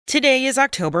Today is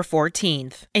October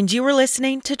 14th, and you are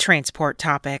listening to Transport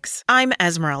Topics. I'm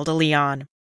Esmeralda Leon.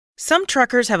 Some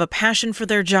truckers have a passion for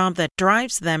their job that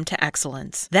drives them to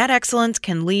excellence. That excellence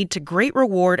can lead to great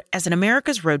reward as an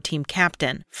America's Road Team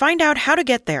captain. Find out how to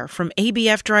get there from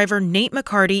ABF driver Nate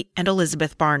McCarty and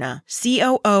Elizabeth Barna,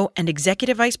 COO and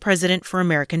Executive Vice President for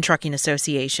American Trucking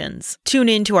Associations. Tune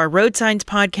in to our Road Signs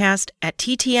podcast at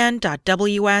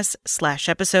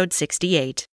ttn.ws/episode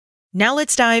 68. Now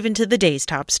let's dive into the day's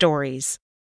top stories.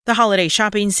 The holiday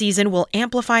shopping season will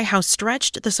amplify how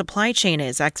stretched the supply chain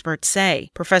is, experts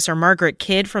say. Professor Margaret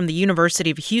Kidd from the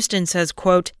University of Houston says,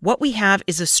 quote, "What we have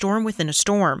is a storm within a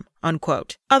storm,"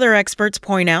 unquote. Other experts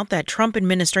point out that Trump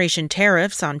administration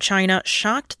tariffs on China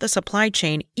shocked the supply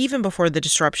chain even before the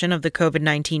disruption of the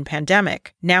COVID-19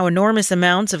 pandemic. Now enormous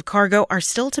amounts of cargo are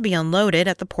still to be unloaded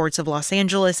at the ports of Los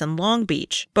Angeles and Long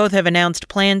Beach. Both have announced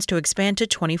plans to expand to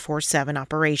 24/7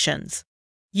 operations.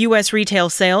 U.S. retail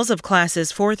sales of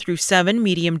classes 4 through 7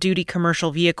 medium-duty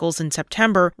commercial vehicles in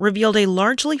September revealed a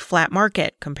largely flat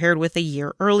market compared with a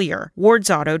year earlier,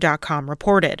 WardsAuto.com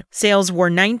reported. Sales were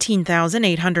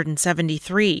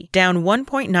 19,873, down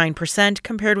 1.9%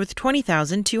 compared with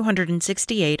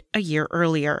 20,268 a year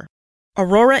earlier.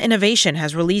 Aurora Innovation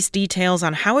has released details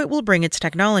on how it will bring its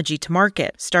technology to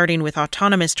market, starting with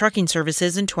autonomous trucking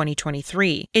services in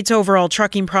 2023. Its overall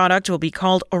trucking product will be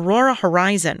called Aurora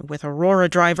Horizon, with Aurora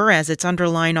Driver as its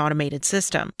underlying automated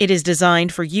system. It is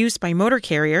designed for use by motor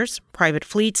carriers, private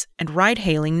fleets, and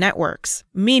ride-hailing networks.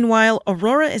 Meanwhile,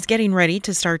 Aurora is getting ready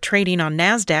to start trading on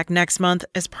NASDAQ next month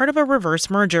as part of a reverse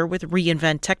merger with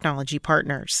reInvent Technology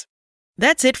Partners.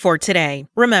 That's it for today.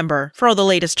 Remember, for all the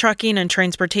latest trucking and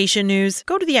transportation news,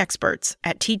 go to the experts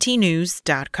at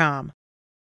ttnews.com.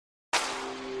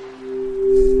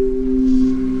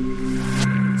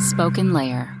 Spoken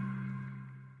Layer.